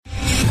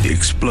The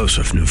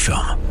explosive new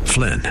film,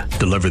 Flynn,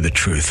 deliver the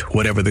truth,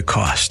 whatever the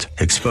cost,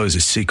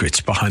 exposes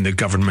secrets behind the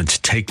government's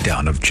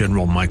takedown of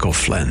General Michael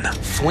Flynn.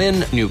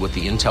 Flynn knew what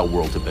the intel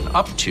world had been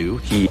up to.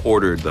 He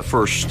ordered the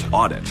first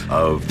audit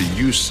of the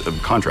use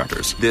of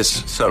contractors.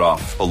 This set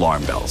off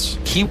alarm bells.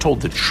 He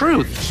told the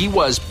truth. He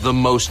was the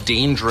most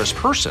dangerous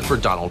person for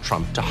Donald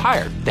Trump to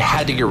hire. They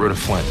had to get rid of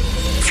Flynn.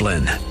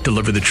 Flynn,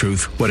 deliver the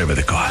truth, whatever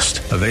the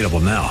cost. Available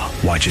now.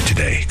 Watch it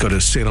today. Go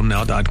to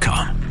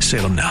salemnow.com.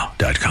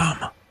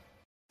 salemnow.com.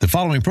 The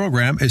following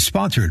program is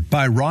sponsored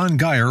by Ron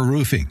Geyer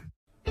Roofing.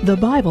 The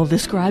Bible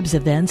describes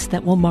events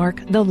that will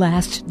mark the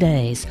last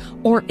days,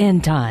 or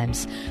end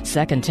times.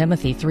 2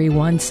 Timothy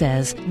 3:1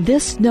 says,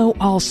 "This know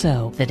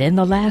also, that in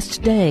the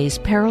last days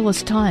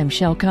perilous times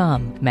shall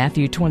come."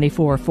 Matthew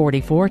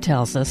 24:44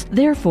 tells us,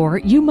 "Therefore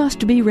you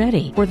must be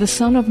ready, for the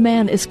Son of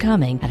Man is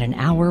coming at an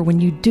hour when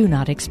you do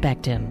not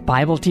expect him."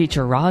 Bible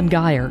teacher Ron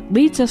Geyer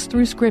leads us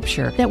through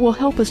Scripture that will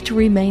help us to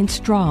remain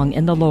strong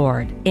in the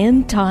Lord.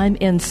 End Time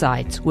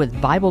Insights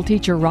with Bible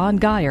teacher Ron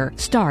Geyer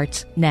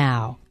starts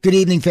now. Good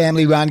evening,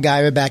 family. Ron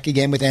Geyer back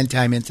again with End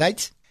Time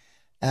Insights.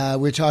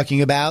 We're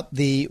talking about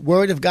the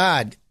Word of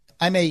God.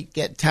 I may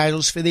get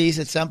titles for these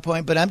at some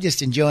point, but I'm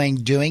just enjoying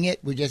doing it.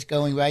 We're just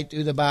going right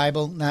through the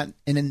Bible, not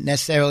in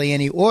necessarily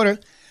any order,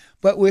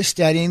 but we're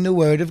studying the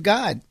Word of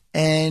God.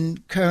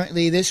 And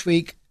currently this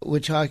week, we're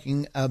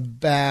talking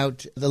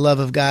about the love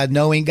of God,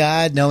 knowing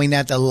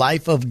that the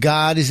life of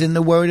God is in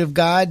the Word of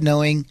God,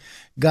 knowing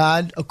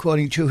God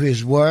according to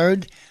His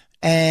Word.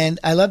 And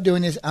I love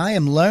doing this. I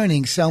am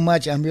learning so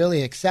much. I'm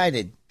really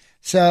excited.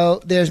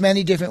 So there's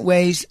many different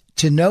ways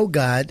to know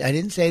God. I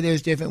didn't say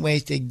there's different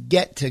ways to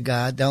get to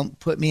God. Don't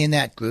put me in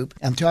that group.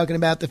 I'm talking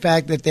about the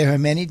fact that there are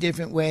many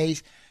different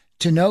ways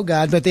to know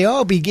God, but they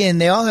all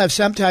have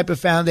some type of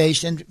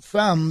foundation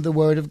from the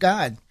Word of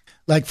God.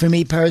 Like for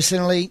me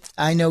personally,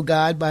 I know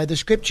God by the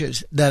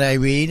Scriptures that I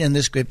read and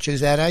the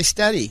Scriptures that I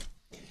study.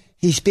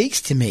 He speaks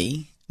to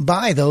me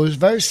by those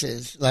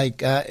verses.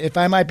 Like if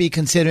I might be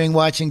considering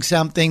watching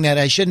something that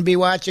I shouldn't be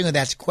watching or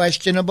that's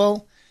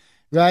questionable,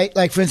 right?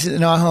 Like, for instance,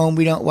 in our home,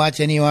 we don't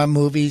watch any of our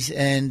movies,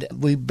 and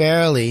we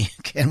barely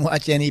can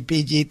watch any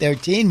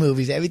PG-13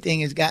 movies. Everything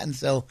has gotten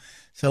so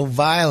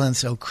violent,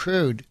 so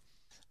crude.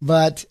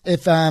 But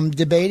if I'm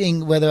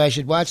debating whether I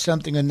should watch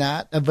something or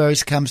not, a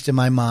verse comes to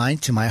my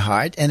mind, to my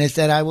heart, and it's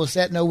that I will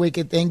set no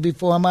wicked thing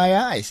before my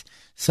eyes.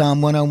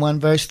 Psalm 101,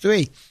 verse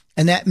 3.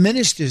 And that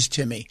ministers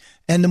to me.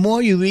 And the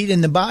more you read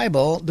in the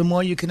Bible, the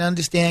more you can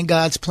understand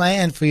God's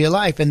plan for your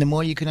life. And the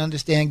more you can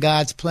understand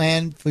God's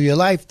plan for your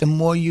life, the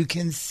more you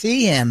can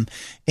see Him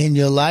in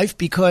your life,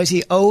 because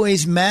He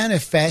always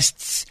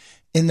manifests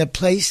in the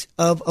place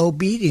of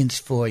obedience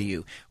for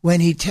you. When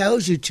He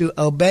tells you to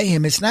obey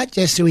Him, it's not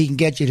just so He can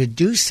get you to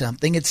do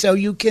something. It's so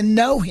you can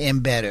know Him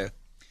better.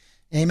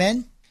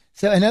 Amen?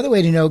 So another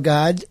way to know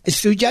God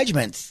is through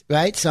judgments,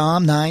 right?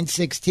 Psalm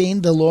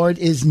 9:16, the Lord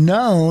is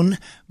known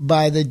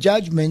by the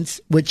judgments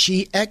which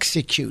He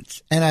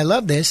executes. And I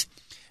love this.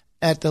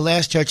 At the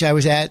last church I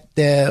was at,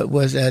 there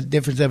was a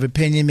difference of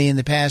opinion. Me and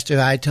the pastor,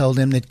 I told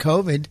him that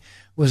COVID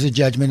was a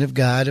judgment of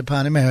God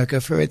upon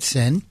America for its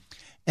sin.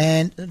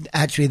 And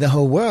actually the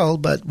whole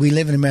world, but we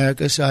live in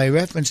America, so I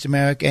referenced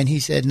America. And he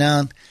said,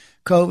 no,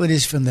 COVID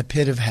is from the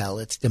pit of hell.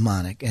 It's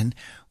demonic. And,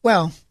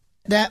 well,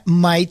 that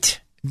might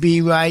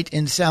be right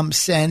in some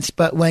sense,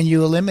 but when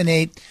you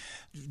eliminate,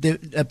 the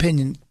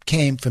opinion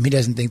came from, he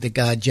doesn't think that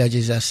God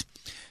judges us.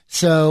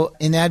 So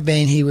in that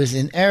vein, he was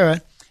in error.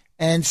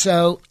 And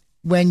so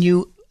when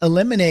you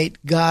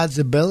eliminate God's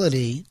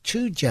ability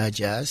to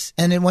judge us,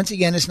 and then once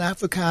again, it's not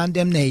for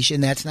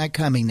condemnation, that's not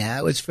coming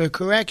now, it's for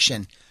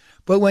correction.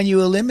 But when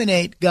you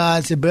eliminate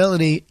God's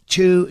ability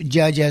to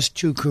judge us,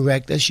 to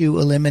correct us, you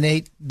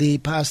eliminate the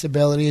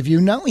possibility of you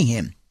knowing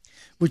Him.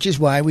 Which is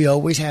why we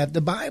always have the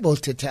Bible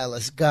to tell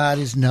us God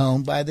is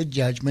known by the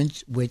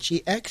judgments which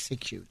He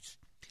executes.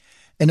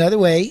 Another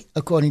way,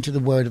 according to the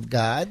Word of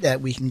God,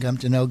 that we can come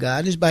to know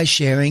God is by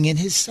sharing in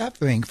His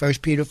suffering. 1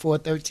 Peter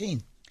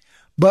 4:13.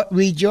 But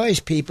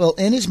rejoice, people,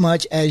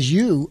 inasmuch as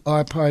you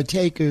are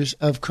partakers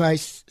of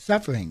Christ's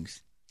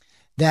sufferings,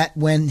 that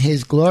when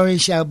His glory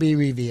shall be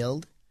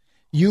revealed,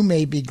 you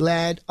may be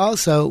glad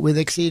also with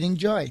exceeding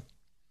joy.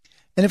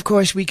 And, of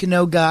course, we can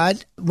know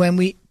God when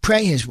we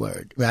pray His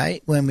Word,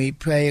 right? When we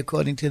pray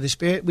according to the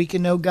Spirit. We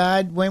can know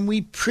God when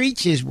we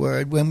preach His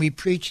Word, when we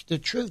preach the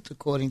truth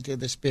according to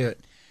the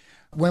Spirit,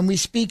 when we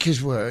speak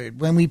His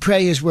Word, when we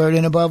pray His Word,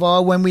 and above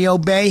all, when we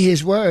obey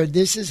His Word.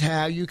 This is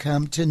how you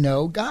come to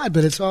know God,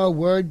 but it's all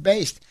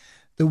Word-based.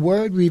 The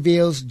Word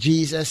reveals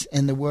Jesus,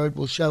 and the Word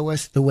will show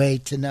us the way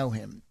to know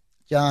Him.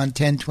 John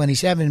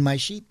 10:27, my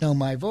sheep know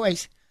my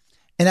voice,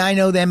 and I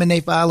know them, and they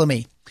follow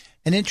me.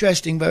 An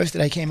interesting verse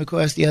that I came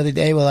across the other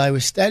day while I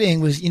was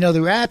studying was,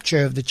 the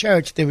rapture of the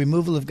church, the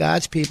removal of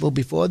God's people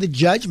before the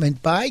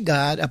judgment by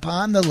God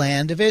upon the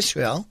land of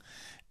Israel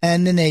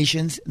and the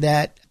nations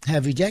that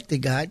have rejected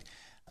God,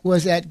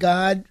 was that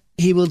God,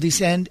 He will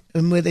descend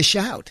with a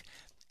shout.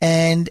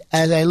 And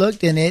as I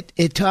looked in it,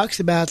 it talks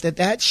about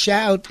that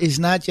shout is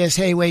not just,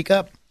 hey, wake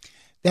up.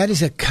 That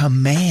is a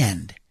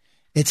command.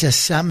 It's a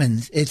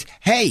summons. It's,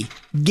 hey,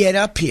 get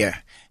up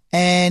here.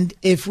 And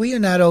if we are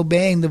not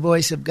obeying the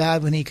voice of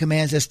God when he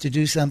commands us to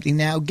do something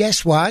now,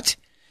 guess what?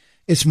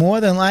 It's more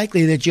than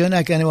likely that you're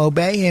not going to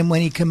obey him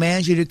when he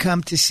commands you to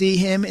come to see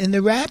him in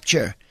the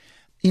rapture.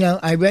 You know,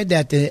 I read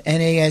that the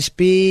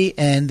NASB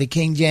and the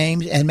King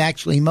James, and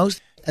actually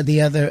most of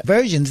the other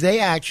versions, they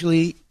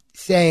actually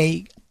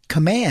say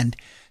command.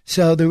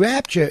 So the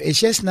rapture, it's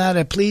just not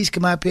a please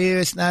come up here.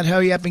 It's not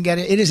hurry up and get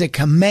it. It is a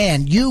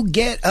command. You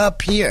get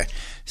up here.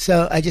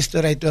 So I just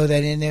thought I'd throw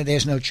that in there.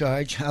 There's no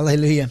charge.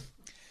 Hallelujah.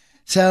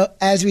 So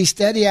as we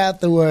study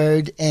out the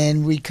word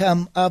and we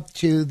come up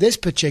to this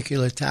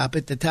particular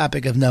topic, the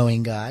topic of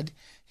knowing God,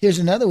 here's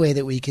another way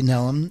that we can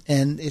know him.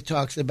 And it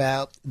talks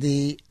about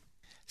the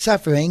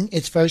suffering.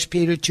 It's 1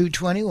 Peter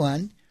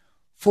 2:21.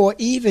 For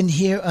even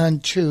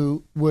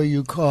hereunto were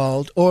you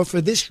called, or for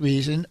this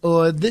reason,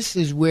 or this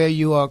is where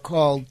you are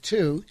called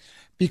to,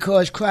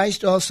 because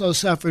Christ also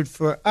suffered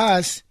for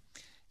us.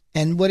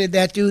 And what did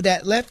that do?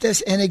 That left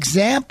us an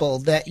example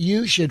that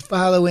you should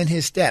follow in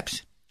his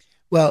steps.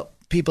 Well,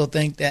 people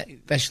think that,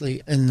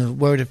 especially in the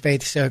Word of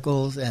Faith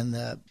circles and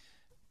the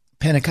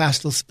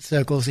Pentecostal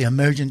circles, the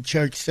emergent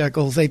church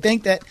circles, they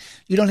think that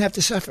you don't have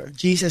to suffer.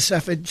 Jesus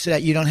suffered so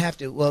that you don't have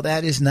to. Well,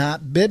 that is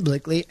not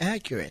biblically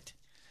accurate.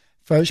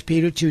 1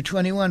 Peter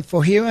 2:21,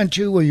 for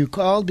hereunto were you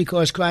called,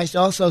 because Christ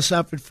also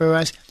suffered for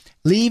us,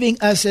 leaving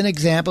us an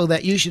example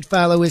that you should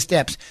follow his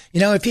steps.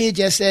 You know, if he had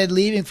just said,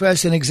 leaving for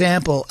us an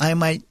example, I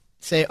might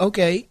say,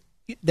 okay,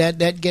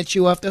 that gets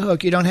you off the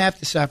hook. You don't have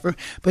to suffer.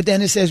 But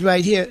then it says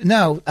right here,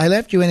 no, I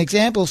left you an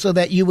example so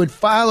that you would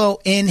follow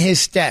in his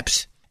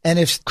steps. And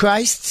if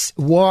Christ's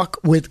walk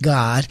with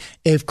God,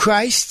 if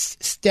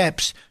Christ's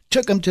steps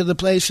took him to the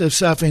place of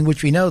suffering,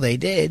 which we know they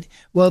did,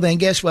 well, then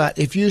guess what?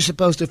 If you're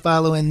supposed to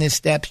follow in this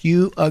steps,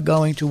 you are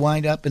going to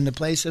wind up in the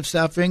place of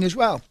suffering as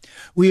well.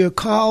 We are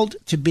called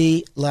to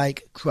be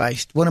like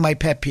Christ. One of my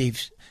pet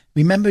peeves.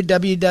 Remember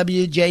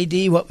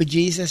WWJD, what would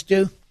Jesus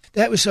do?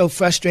 That was so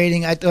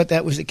frustrating. I thought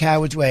that was the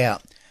coward's way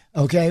out.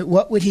 Okay,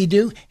 what would he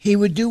do? He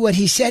would do what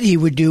he said he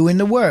would do in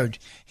the Word.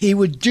 He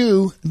would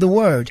do the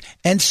Word.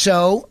 And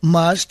so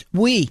must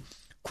we.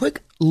 Quit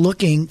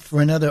looking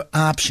for another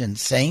option,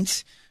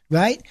 saints.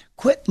 Right?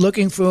 Quit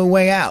looking for a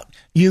way out.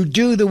 You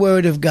do the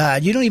Word of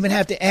God. You don't even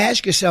have to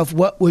ask yourself,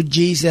 what would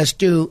Jesus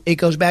do? It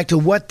goes back to,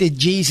 what did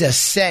Jesus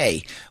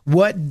say?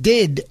 What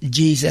did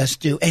Jesus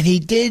do? And he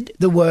did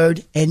the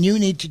Word, and you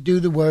need to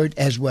do the Word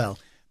as well.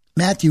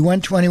 Matthew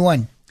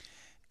 1:21.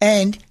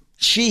 And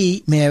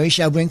she, Mary,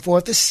 shall bring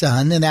forth a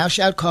son, and thou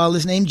shalt call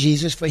his name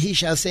Jesus, for he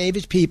shall save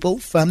his people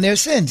from their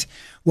sins.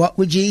 What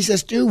would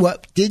Jesus do?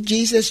 What did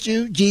Jesus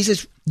do?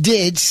 Jesus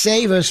did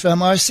save us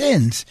from our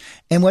sins.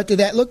 And what did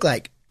that look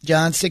like?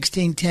 John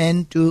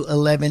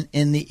 16:10-11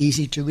 in the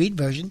easy-to-read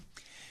version.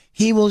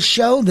 He will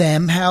show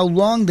them how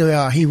wrong they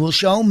are. He will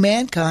show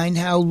mankind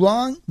how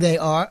wrong they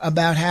are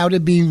about how to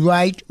be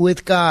right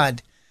with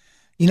God.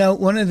 You know,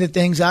 one of the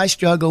things I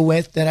struggle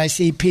with, that I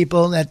see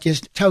people that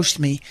just toast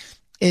me,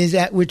 is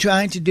that we're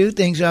trying to do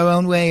things our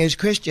own way as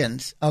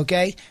Christians,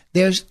 okay?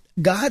 There's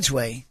God's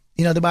way.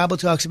 You know, the Bible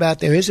talks about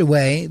there is a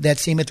way that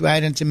seemeth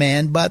right unto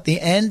man, but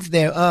the ends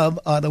thereof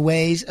are the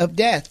ways of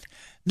death.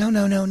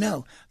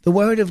 No. The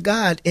Word of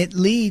God, it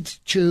leads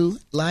to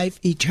life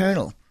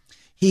eternal.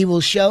 He will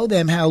show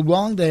them how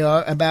wrong they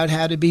are about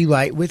how to be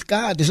right with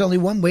God. There's only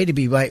one way to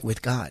be right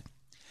with God.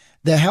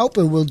 The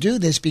Helper will do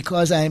this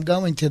because I am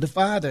going to the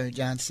Father,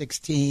 John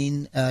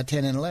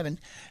 16:10-11.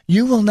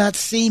 You will not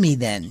see me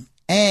then.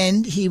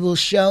 And he will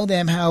show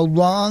them how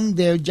wrong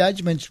their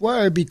judgments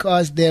were,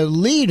 because their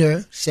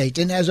leader,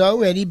 Satan, has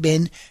already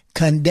been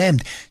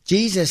condemned.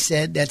 Jesus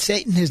said that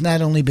Satan has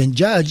not only been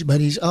judged,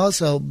 but he's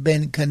also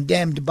been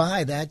condemned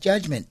by that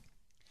judgment.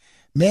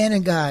 Man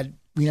and God,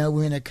 you know,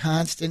 we're in a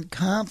constant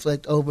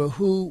conflict over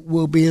who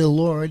will be the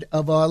Lord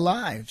of our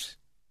lives.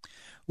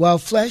 While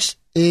flesh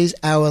is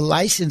our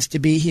license to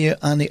be here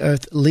on the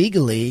earth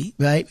legally,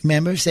 right?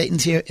 Remember,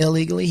 Satan's here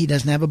illegally. He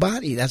doesn't have a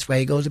body. That's why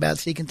he goes about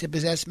seeking to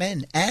possess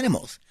men,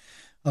 animals.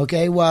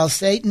 Okay, while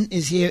Satan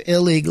is here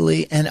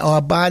illegally and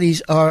our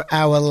bodies are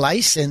our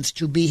license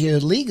to be here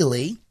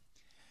legally,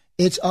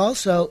 it's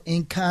also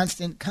in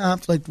constant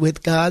conflict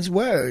with God's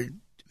word,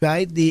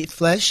 right? The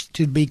flesh,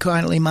 to be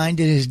carnally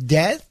minded, is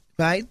death,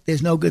 right?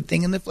 There's no good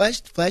thing in the flesh.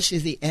 The flesh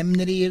is the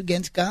enmity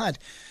against God.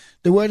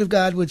 The Word of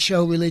God would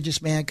show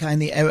religious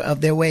mankind the error of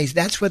their ways.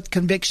 That's what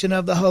conviction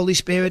of the Holy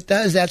Spirit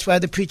does. That's why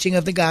the preaching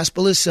of the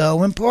gospel is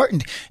so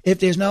important. If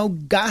there's no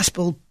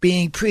gospel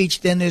being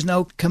preached, then there's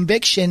no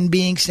conviction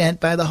being sent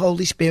by the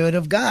Holy Spirit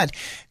of God.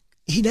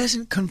 He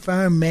doesn't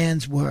confirm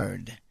man's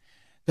word,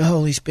 the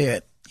Holy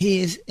Spirit. He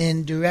is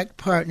in direct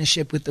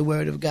partnership with the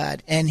Word of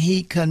God, and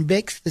he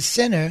convicts the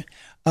sinner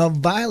of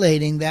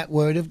violating that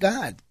Word of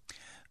God.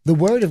 The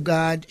Word of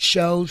God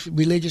shows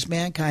religious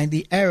mankind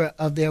the error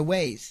of their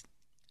ways.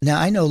 Now,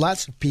 I know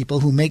lots of people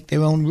who make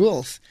their own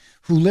rules,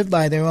 who live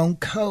by their own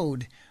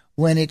code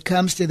when it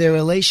comes to their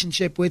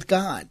relationship with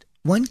God.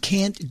 One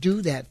can't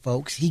do that,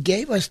 folks. He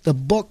gave us the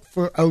book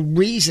for a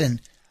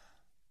reason.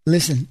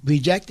 Listen,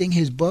 rejecting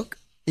his book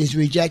is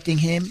rejecting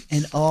him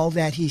and all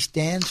that he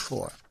stands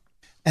for.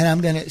 And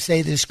I'm going to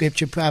say this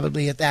scripture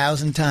probably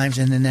 1,000 times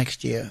in the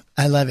next year.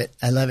 I love it.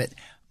 I love it.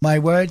 My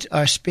words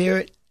are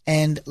spirit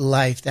and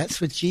life. That's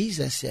what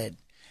Jesus said.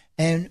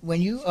 And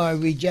when you are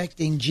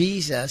rejecting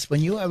Jesus,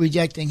 when you are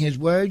rejecting his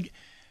word,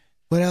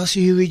 what else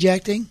are you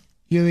rejecting?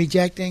 You're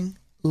rejecting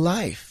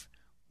life.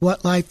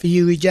 What life are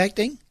you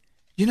rejecting?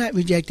 You're not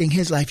rejecting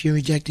his life. You're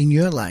rejecting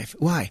your life.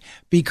 Why?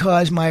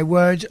 Because my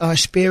words are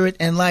spirit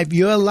and life.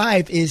 Your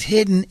life is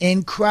hidden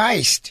in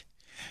Christ.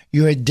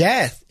 Your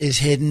death is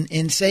hidden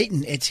in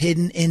Satan. It's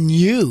hidden in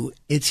you.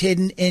 It's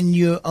hidden in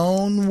your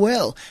own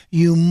will.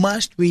 You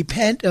must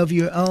repent of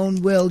your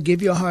own will,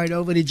 give your heart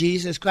over to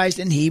Jesus Christ,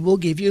 and he will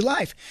give you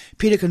life.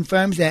 Peter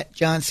confirms that,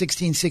 John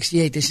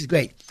 16:68. This is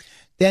great.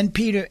 Then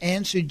Peter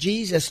answered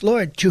Jesus,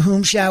 Lord, to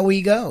whom shall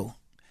we go?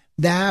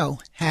 Thou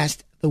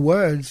hast the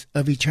words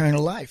of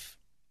eternal life.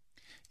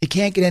 It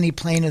can't get any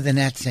plainer than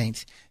that,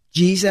 saints.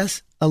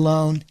 Jesus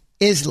alone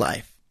is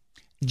life.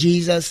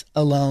 Jesus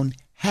alone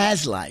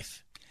has life.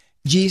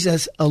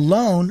 Jesus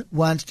alone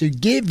wants to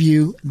give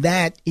you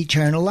that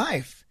eternal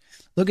life.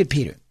 Look at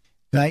Peter,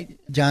 right?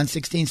 John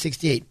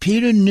 16:68.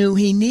 Peter knew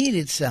he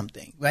needed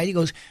something, right? He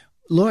goes,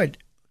 Lord,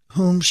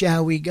 whom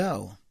shall we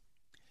go?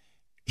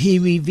 He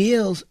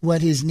reveals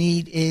what his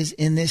need is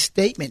in this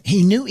statement.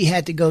 He knew he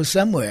had to go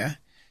somewhere,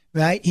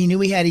 right? He knew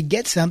he had to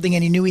get something,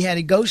 and he knew he had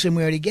to go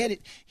somewhere to get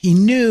it. He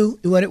knew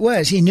what it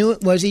was. He knew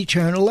it was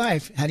eternal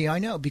life. How do I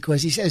know?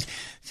 Because he says,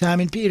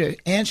 Simon Peter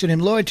answered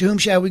him, Lord, to whom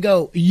shall we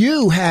go?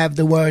 You have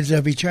the words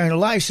of eternal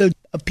life. So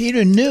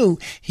Peter knew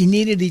he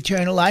needed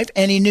eternal life,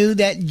 and he knew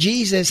that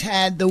Jesus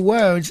had the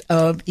words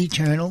of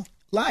eternal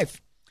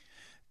life.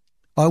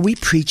 Are we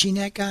preaching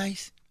that,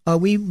 guys? Are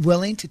we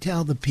willing to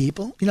tell the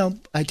people? You know,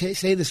 I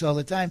say this all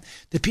the time.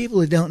 The people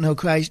who don't know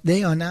Christ,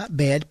 they are not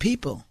bad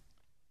people.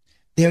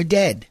 They're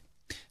dead.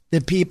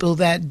 The people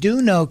that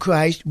do know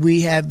Christ,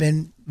 we have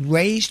been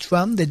raised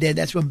from the dead.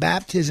 That's what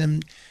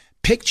baptism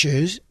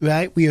pictures,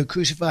 right? We are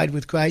crucified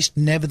with Christ.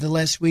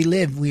 Nevertheless, we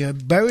live. We are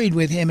buried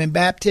with him in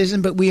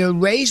baptism, but we are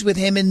raised with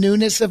him in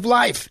newness of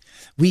life.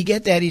 We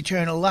get that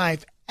eternal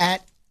life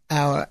at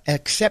our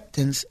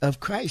acceptance of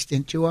Christ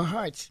into our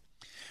hearts.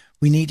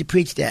 We need to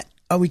preach that.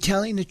 Are we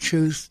telling the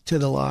truth to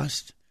the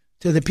lost?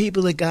 To the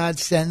people that God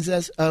sends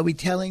us? Are we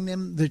telling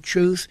them the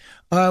truth?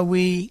 Are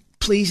we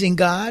pleasing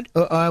God,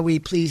 or are we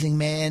pleasing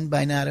man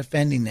by not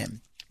offending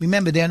them?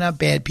 Remember, they're not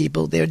bad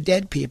people. They're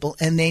dead people,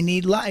 and they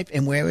need life.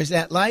 And where is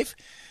that life?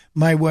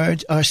 My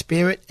words are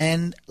spirit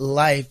and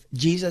life.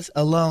 Jesus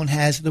alone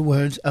has the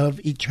words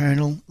of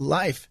eternal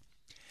life.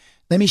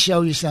 Let me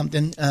show you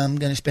something. I'm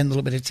going to spend a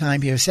little bit of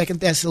time here. 2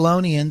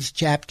 Thessalonians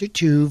chapter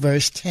 2,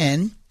 verse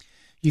 10.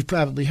 You've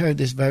probably heard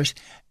this verse.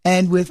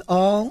 And with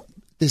all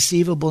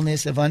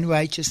deceivableness of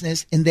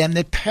unrighteousness in them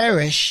that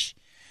perish,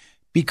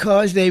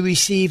 because they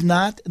receive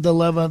not the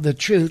love of the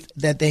truth,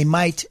 that they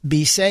might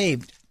be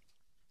saved.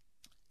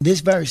 This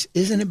verse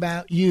isn't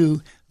about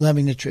you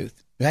loving the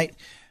truth, right?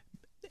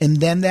 And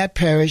them that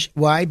perish,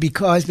 why?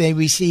 Because they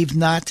received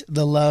not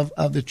the love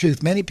of the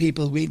truth. Many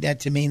people read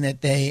that to mean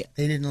that they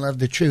didn't love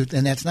the truth,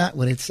 and that's not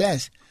what it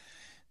says.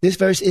 This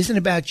verse isn't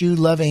about you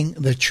loving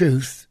the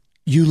truth,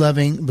 you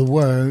loving the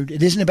word.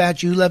 It isn't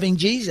about you loving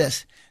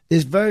Jesus.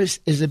 This verse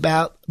is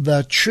about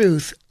the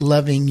truth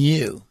loving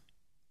you.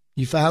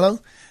 You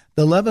follow?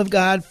 The love of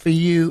God for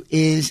you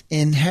is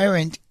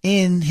inherent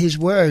in his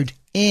word,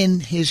 in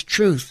his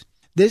truth.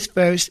 This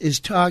verse is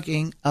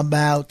talking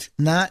about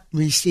not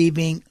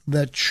receiving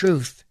the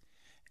truth.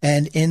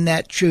 And in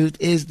that truth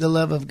is the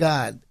love of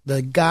God,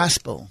 the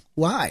gospel.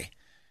 Why?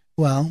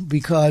 Well,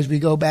 because we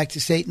go back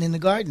to Satan in the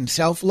garden,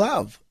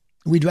 self-love.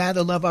 We'd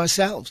rather love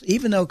ourselves.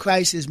 Even though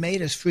Christ has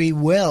made us free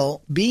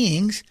will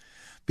beings,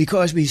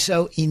 because we're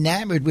so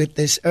enamored with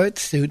this earth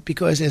suit,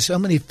 because there's so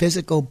many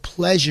physical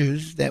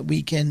pleasures that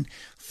we can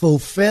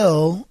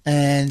fulfill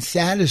and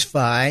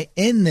satisfy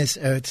in this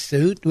earth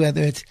suit,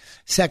 whether it's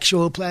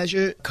sexual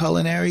pleasure,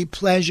 culinary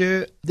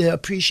pleasure, the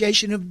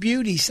appreciation of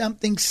beauty,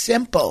 something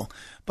simple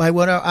by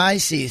what our eye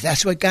sees.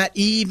 That's what got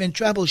Eve in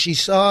trouble. She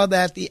saw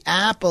that the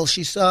apple,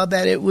 she saw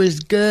that it was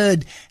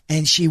good,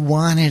 and she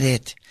wanted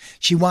it.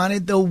 She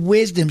wanted the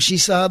wisdom. She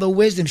saw the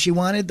wisdom. She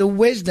wanted the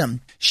wisdom.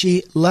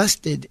 She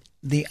lusted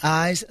the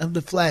eyes of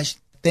the flesh,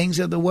 things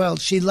of the world.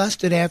 She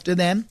lusted after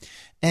them,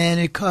 and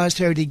it caused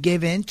her to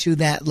give in to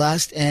that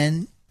lust,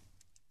 and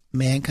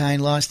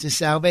mankind lost his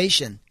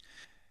salvation.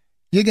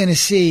 You're going to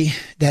see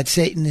that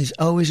Satan is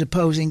always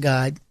opposing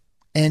God,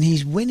 and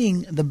he's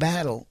winning the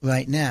battle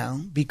right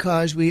now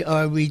because we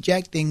are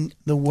rejecting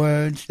the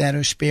words that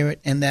are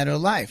spirit and that are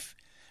life.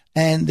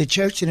 And the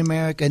church in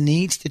America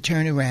needs to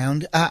turn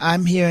around.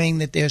 I'm hearing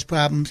that there's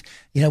problems.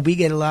 You know, we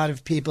get a lot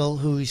of people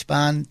who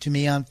respond to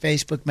me on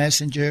Facebook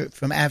Messenger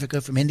from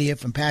Africa, from India,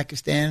 from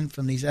Pakistan,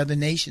 from these other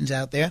nations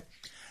out there.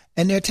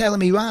 And they're telling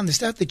me, Ron, the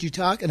stuff that you're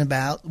talking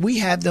about, we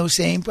have those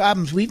same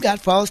problems. We've got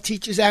false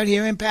teachers out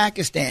here in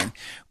Pakistan.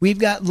 We've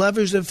got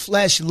lovers of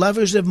flesh,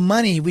 lovers of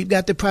money. We've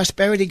got the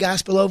prosperity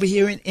gospel over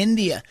here in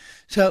India.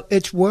 So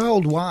it's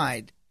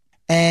worldwide.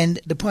 And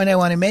the point I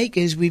want to make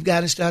is we've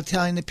got to start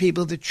telling the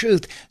people the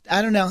truth.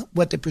 I don't know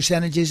what the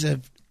percentages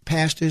of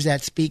pastors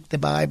that speak the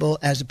Bible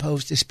as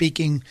opposed to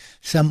speaking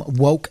some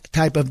woke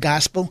type of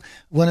gospel.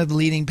 One of the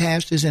leading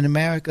pastors in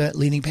America,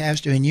 leading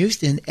pastor in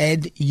Houston,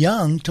 Ed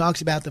Young, talks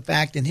about the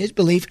fact in his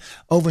belief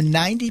over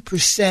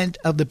 90%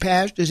 of the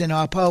pastors in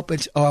our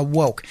pulpits are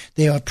woke.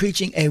 They are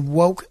preaching a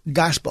woke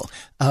gospel.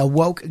 A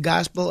woke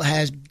gospel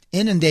has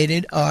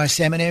inundated our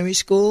seminary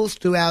schools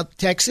throughout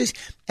Texas,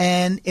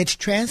 and it's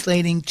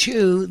translating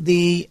to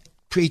the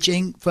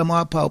preaching from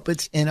our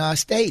pulpits in our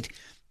state.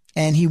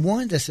 And he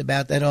warned us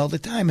about that all the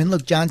time. And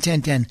look, John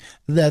 10:10,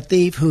 the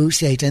thief, who?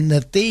 Satan,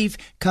 the thief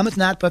cometh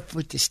not but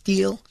for to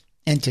steal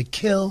and to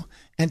kill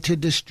and to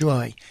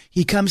destroy.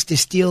 He comes to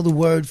steal the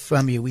word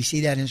from you. We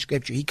see that in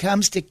Scripture. He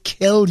comes to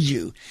kill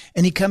you,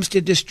 and he comes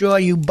to destroy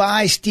you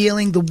by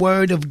stealing the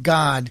word of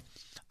God.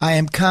 I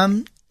am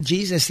come,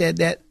 Jesus said,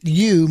 that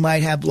you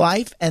might have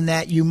life, and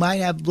that you might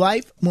have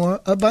life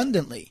more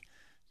abundantly.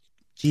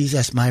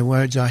 Jesus, my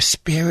words are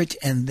spirit,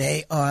 and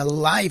they are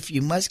life.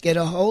 You must get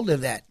a hold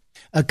of that.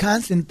 A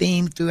constant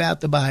theme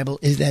throughout the Bible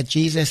is that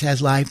Jesus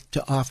has life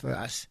to offer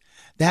us.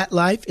 That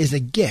life is a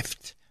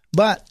gift,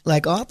 but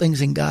like all things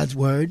in God's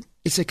Word,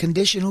 it's a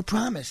conditional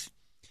promise.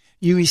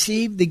 You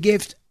receive the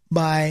gift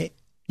by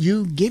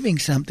you giving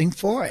something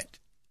for it.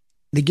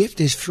 The gift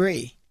is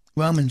free.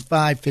 Romans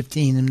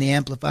 5:15 in the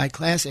Amplified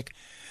Classic.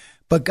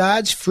 But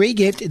God's free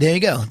gift, there you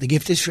go, the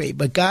gift is free.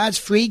 But God's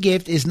free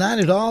gift is not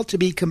at all to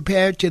be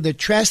compared to the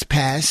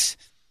trespass.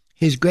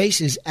 His grace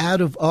is out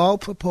of all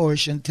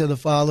proportion to the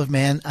fall of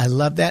man. I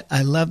love that.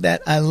 I love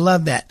that. I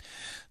love that.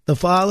 The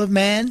fall of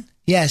man,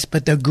 yes,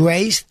 but the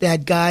grace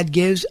that God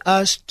gives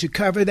us to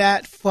cover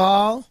that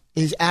fall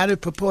is out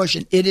of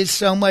proportion. It is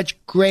so much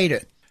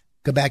greater.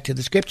 Go back to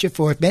the Scripture.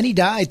 For if many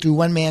died through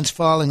one man's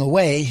falling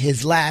away,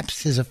 his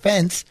lapse, his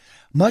offense,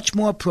 much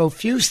more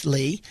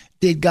profusely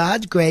did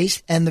God's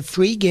grace and the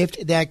free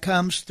gift that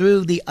comes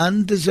through the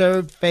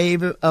undeserved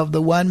favor of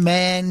the one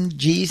man,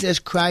 Jesus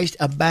Christ,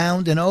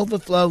 abound and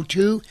overflow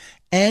to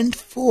and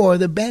for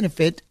the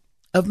benefit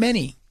of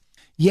many.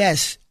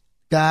 Yes,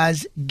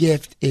 God's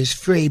gift is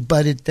free,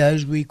 but it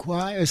does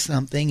require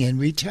something in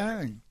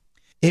return.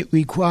 It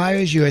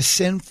requires your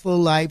sinful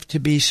life to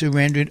be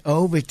surrendered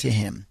over to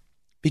Him,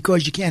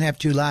 because you can't have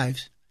two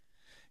lives.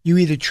 You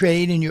either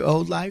trade in your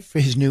old life for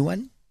His new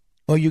one,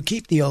 or you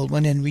keep the old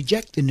one and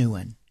reject the new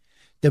one.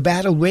 The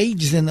battle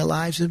rages in the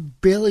lives of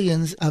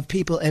billions of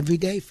people every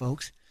day,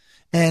 folks.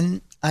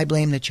 And I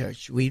blame the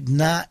church. We've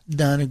not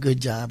done a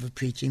good job of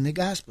preaching the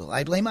gospel.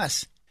 I blame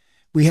us.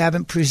 We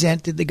haven't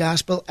presented the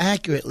gospel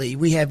accurately.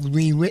 We have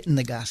rewritten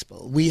the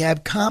gospel. We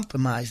have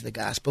compromised the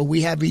gospel.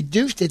 We have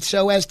reduced it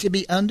so as to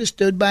be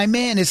understood by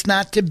man. It's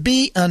not to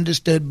be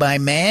understood by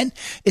man.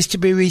 It's to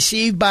be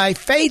received by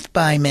faith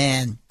by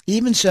man.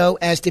 Even so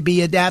as to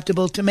be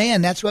adaptable to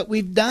man. That's what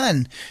we've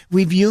done.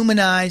 We've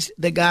humanized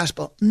the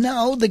gospel.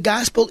 No, the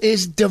gospel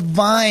is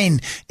divine.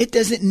 It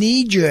doesn't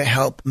need your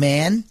help,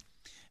 man.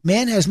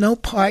 Man has no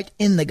part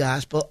in the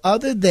gospel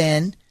other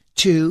than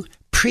to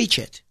preach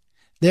it,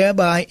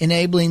 thereby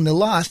enabling the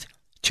lost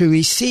to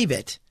receive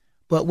it.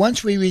 But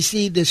once we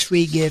receive this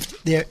free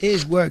gift, there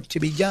is work to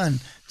be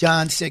done.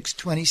 John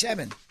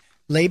 6:27.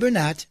 Labor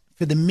not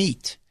for the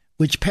meat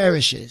which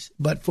perishes,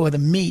 but for the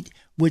meat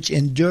which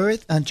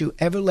endureth unto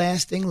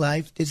everlasting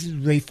life. This is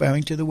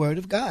referring to the word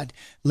of God.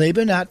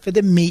 Labor not for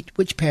the meat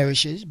which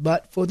perishes,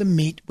 but for the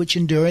meat which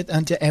endureth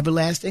unto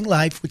everlasting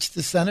life, which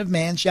the Son of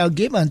Man shall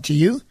give unto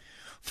you.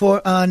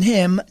 For on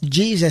him,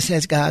 Jesus,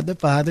 has God the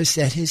Father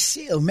set his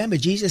seal. Remember,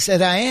 Jesus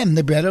said, I am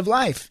the bread of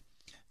life.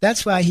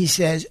 That's why he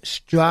says,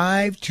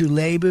 strive to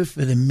labor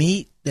for the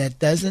meat that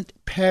doesn't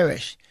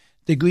perish.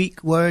 The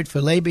Greek word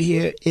for labor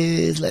here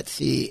is,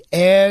 ergazomai.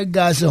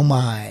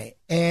 Ergazomai.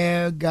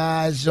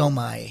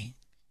 Ergazomai.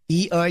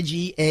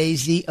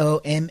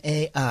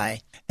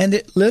 And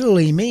it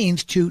literally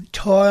means to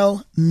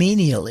toil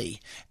menially,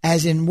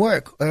 as in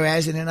work or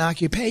as in an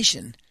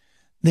occupation.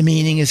 The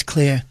meaning is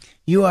clear.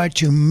 You are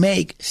to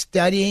make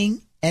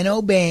studying and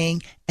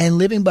obeying and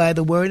living by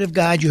the word of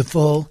God your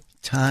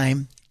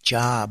full-time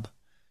job.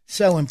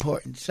 So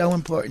important, so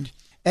important.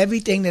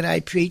 Everything that I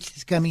preach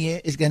this coming year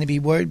is going to be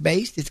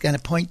word-based. It's going to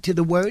point to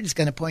the word. It's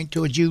going to point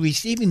towards you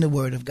receiving the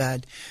word of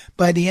God.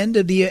 By the end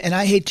of the year, and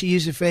I hate to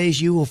use the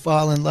phrase, you will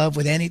fall in love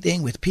with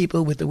anything, with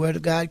people, with the word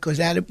of God, because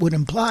that would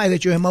imply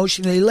that you're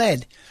emotionally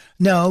led.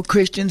 No,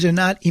 Christians are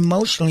not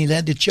emotionally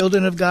led. The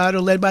children of God are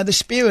led by the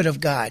Spirit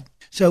of God.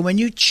 So when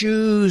you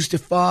choose to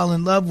fall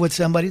in love with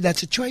somebody,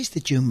 that's a choice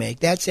that you make.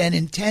 That's an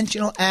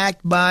intentional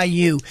act by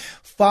you.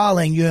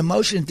 Falling, your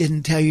emotions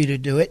didn't tell you to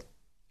do it.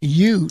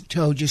 You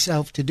told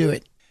yourself to do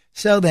it.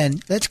 So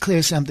then, let's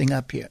clear something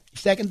up here.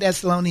 2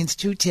 Thessalonians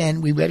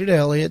 2:10, we read it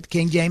earlier, the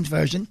King James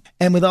Version.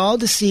 And with all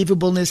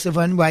deceivableness of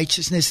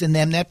unrighteousness in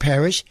them that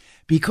perish,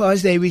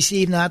 because they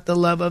receive not the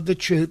love of the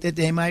truth, that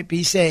they might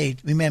be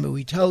saved. Remember,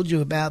 we told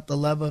you about the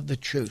love of the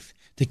truth.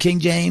 The King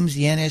James,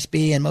 the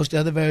NSB, and most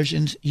other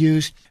versions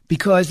use,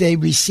 because they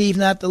receive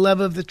not the love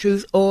of the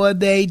truth, or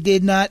they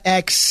did not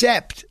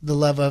accept the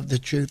love of the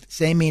truth.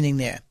 Same meaning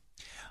there.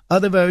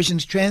 Other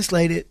versions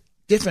translate it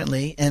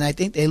differently, and I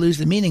think they lose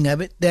the meaning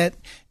of it, that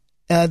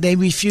they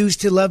refuse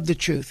to love the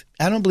truth.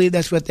 I don't believe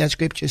that's what that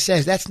scripture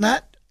says. That's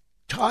not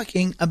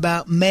talking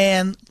about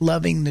man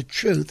loving the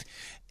truth.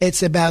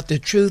 It's about the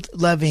truth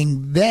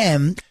loving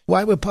them.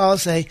 Why would Paul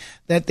say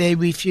that they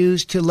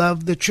refuse to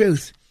love the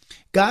truth?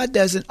 God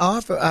doesn't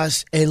offer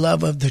us a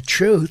love of the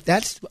truth.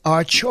 That's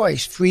our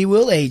choice, free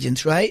will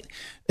agents, right?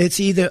 It's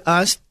either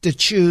us to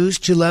choose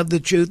to love the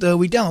truth or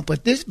we don't.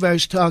 But this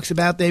verse talks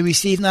about they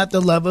receive not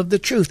the love of the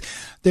truth.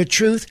 The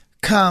truth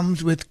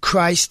comes with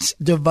Christ's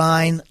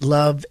divine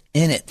love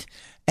in it.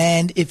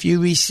 And if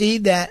you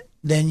receive that,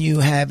 then you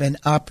have an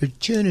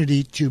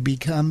opportunity to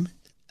become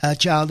a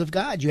child of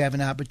God. You have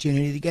an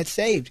opportunity to get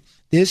saved.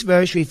 This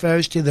verse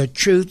refers to the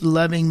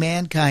truth-loving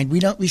mankind. We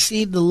don't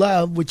receive the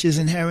love which is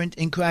inherent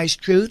in Christ's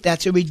truth.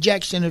 That's a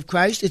rejection of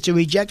Christ. It's a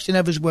rejection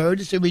of his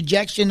word. It's a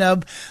rejection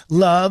of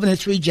love, and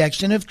it's a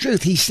rejection of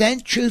truth. He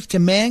sent truth to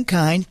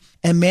mankind,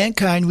 and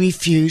mankind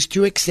refused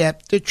to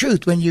accept the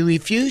truth. When you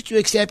refuse to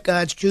accept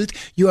God's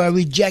truth, you are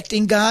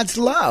rejecting God's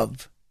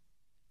love.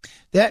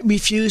 That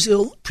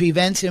refusal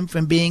prevents him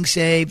from being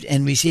saved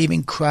and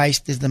receiving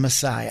Christ as the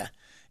Messiah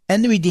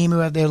and the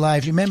Redeemer of their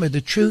lives. Remember,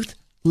 the truth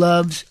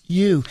loves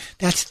you.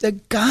 That's the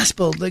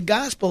gospel. The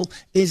gospel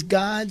is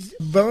God's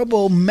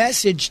verbal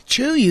message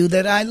to you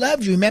that I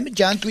love you. Remember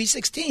John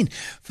 3:16.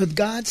 For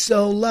God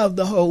so loved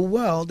the whole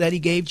world that he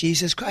gave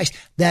Jesus Christ.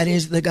 That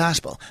is the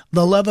gospel.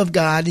 The love of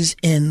God is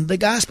in the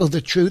gospel. The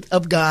truth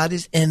of God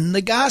is in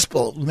the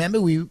gospel. Remember,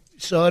 we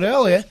saw it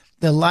earlier.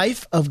 The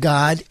life of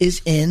God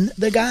is in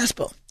the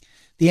gospel.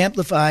 The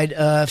Amplified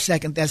of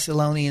 2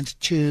 Thessalonians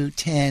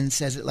 2:10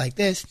 says it like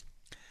this.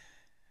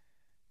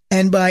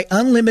 And by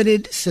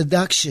unlimited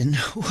seduction,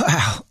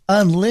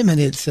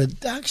 unlimited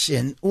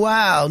seduction,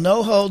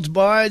 no holds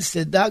barred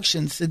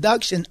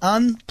seduction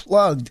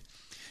unplugged.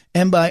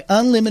 And by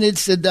unlimited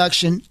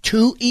seduction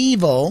to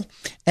evil,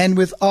 and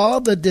with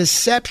all the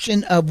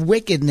deception of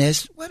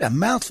wickedness, what a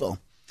mouthful.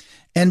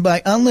 And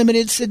by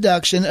unlimited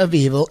seduction of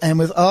evil, and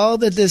with all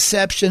the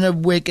deception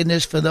of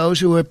wickedness for those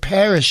who are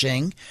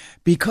perishing,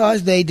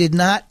 because they did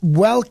not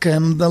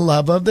welcome the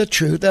love of the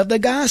truth of the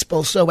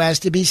gospel so as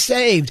to be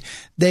saved.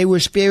 They were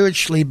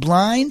spiritually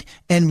blind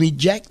and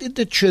rejected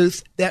the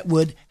truth that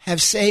would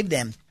have saved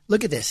them.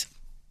 Look at this.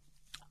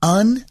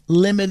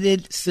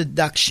 Unlimited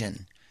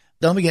seduction.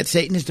 Don't forget,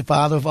 Satan is the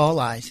father of all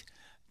lies.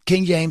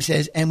 King James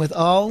says, and with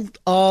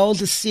all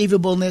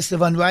deceivableness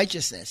of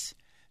unrighteousness.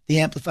 The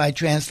Amplified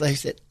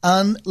translates it,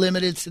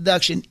 unlimited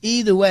seduction.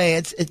 Either way,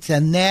 it's a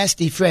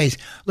nasty phrase.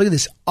 Look at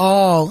this,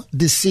 all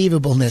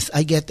deceivableness.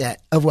 I get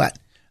that. Of what?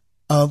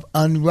 Of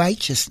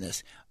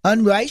unrighteousness.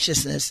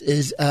 Unrighteousness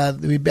is the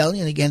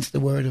rebellion against the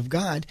word of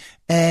God.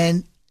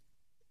 And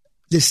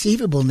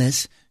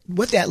deceivableness,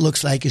 what that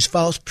looks like is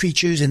false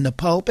preachers in the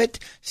pulpit,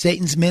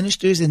 Satan's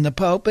ministers in the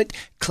pulpit,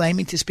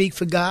 claiming to speak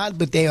for God,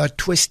 but they are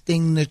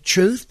twisting the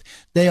truth.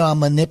 They are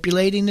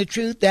manipulating the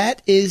truth.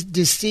 That is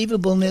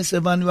deceivableness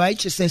of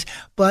unrighteousness,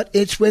 but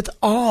it's with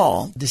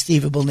all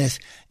deceivableness.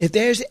 If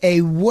there's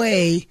a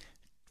way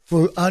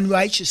for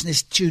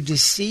unrighteousness to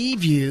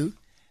deceive you,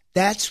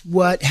 that's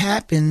what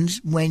happens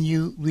when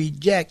you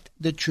reject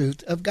the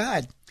truth of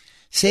God.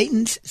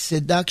 Satan's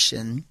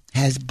seduction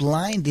has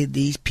blinded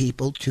these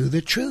people to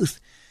the truth.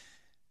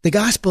 The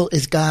gospel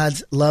is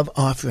God's love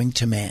offering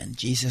to man,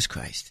 Jesus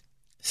Christ.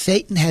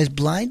 Satan has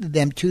blinded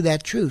them to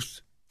that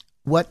truth.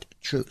 What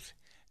truth?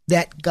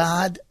 That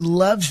God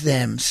loves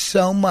them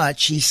so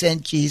much he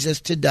sent Jesus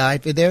to die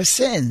for their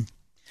sin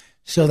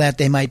so that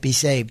they might be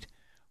saved.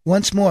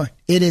 Once more,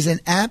 it is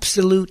an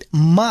absolute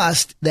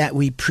must that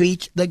we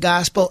preach the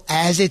gospel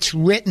as it's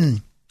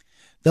written.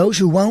 Those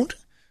who won't,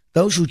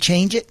 those who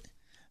change it,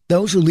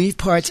 those who leave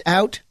parts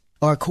out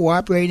are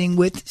cooperating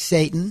with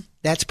Satan.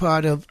 That's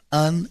part of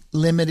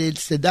unlimited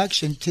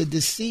seduction to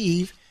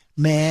deceive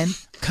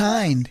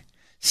mankind.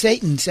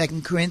 Satan,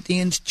 2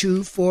 Corinthians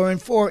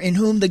 2:4-4, in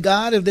whom the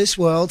God of this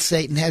world,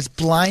 Satan, has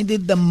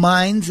blinded the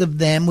minds of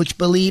them which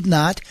believe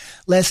not,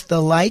 lest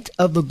the light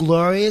of the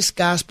glorious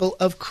gospel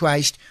of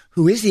Christ,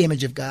 who is the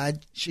image of God,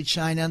 should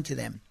shine unto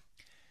them.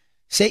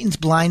 Satan's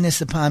blindness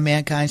upon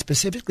mankind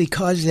specifically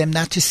causes them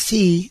not to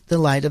see the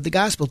light of the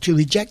gospel, to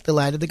reject the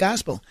light of the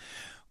gospel.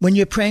 When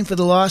you're praying for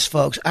the lost,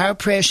 folks, our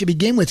prayer should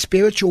begin with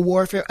spiritual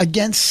warfare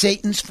against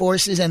Satan's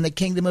forces and the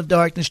kingdom of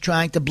darkness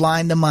trying to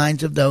blind the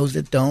minds of those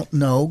that don't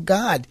know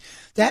God.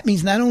 That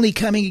means not only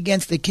coming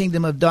against the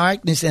kingdom of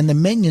darkness and the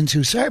minions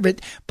who serve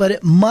it, but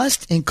it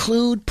must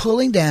include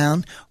pulling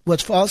down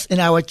what's false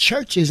in our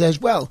churches as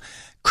well.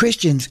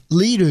 Christians,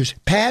 leaders,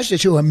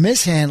 pastors who are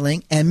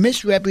mishandling and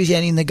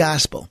misrepresenting the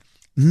gospel.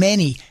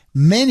 Many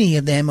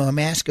of them are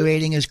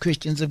masquerading as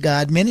Christians of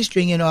God,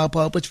 ministering in our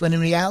pulpits, when in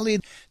reality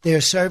they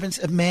are servants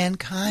of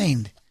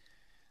mankind.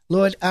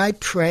 Lord, I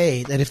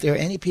pray that if there are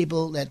any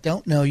people that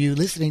don't know you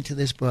listening to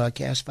this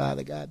broadcast,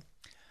 Father God,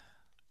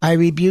 I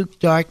rebuke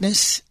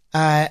darkness.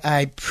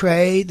 I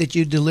pray that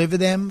you deliver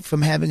them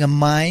from having a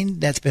mind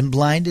that's been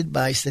blinded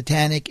by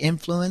satanic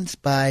influence,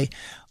 by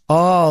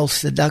all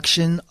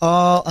seduction,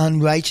 all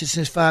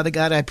unrighteousness, Father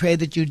God. I pray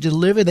that you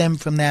deliver them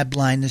from that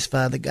blindness,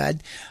 Father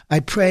God. I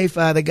pray,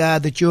 Father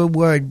God, that your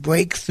word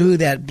break through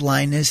that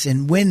blindness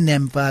and win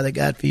them, Father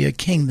God, for your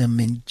kingdom.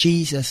 In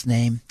Jesus'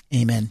 name,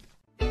 amen.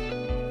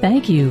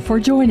 Thank you for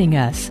joining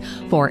us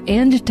for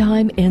End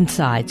Time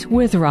Insights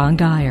with Ron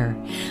Geyer.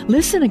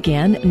 Listen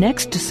again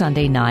next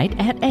Sunday night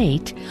at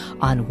 8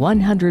 on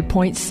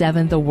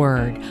 100.7 The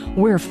Word,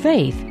 where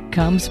faith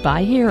comes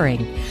by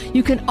hearing.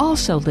 You can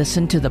also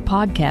listen to the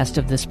podcast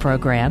of this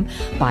program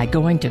by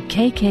going to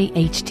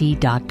kkht.com.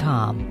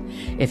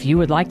 If you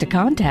would like to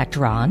contact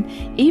Ron,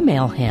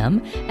 email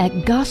him at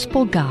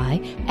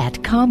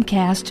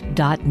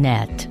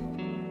gospelguy@comcast.net.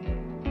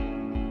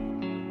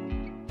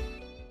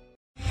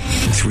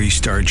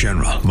 3-star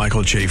General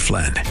Michael J.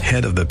 Flynn,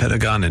 head of the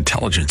Pentagon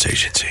Intelligence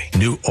Agency,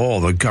 knew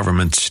all the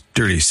government's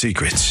dirty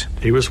secrets.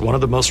 He was one of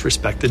the most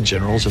respected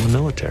generals in the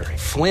military.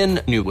 Flynn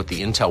knew what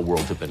the intel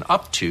world had been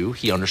up to.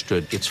 He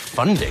understood its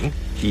funding.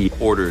 He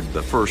ordered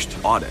the first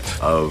audit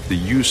of the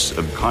use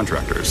of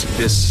contractors.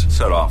 This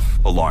set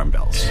off alarm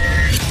bells.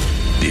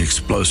 The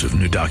explosive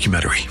new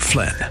documentary,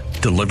 Flynn,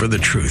 Deliver the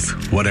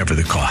Truth, Whatever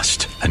the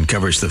Cost,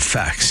 uncovers the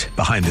facts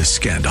behind this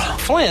scandal.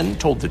 Flynn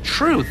told the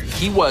truth.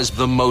 He was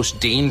the most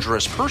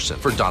dangerous person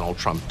for Donald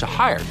Trump to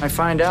hire. I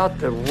find out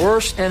the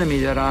worst enemy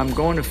that I'm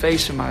going to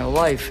face in my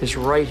life is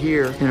right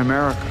here in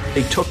America.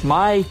 They took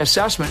my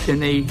assessment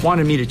and they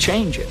wanted me to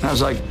change it. And I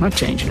was like, I'm not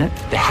changing it.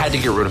 They had to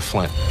get rid of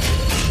Flynn.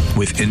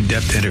 With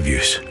in-depth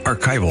interviews,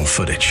 archival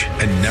footage,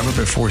 and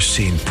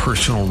never-before-seen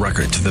personal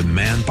records of the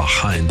man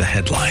behind the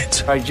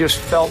headlines. I just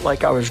felt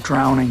like I was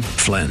drowning.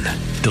 Flynn,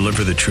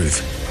 Deliver the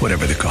Truth,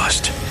 Whatever the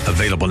Cost.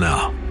 Available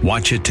now.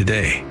 Watch it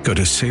today. Go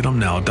to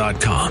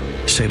salemnow.com.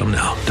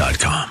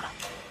 salemnow.com.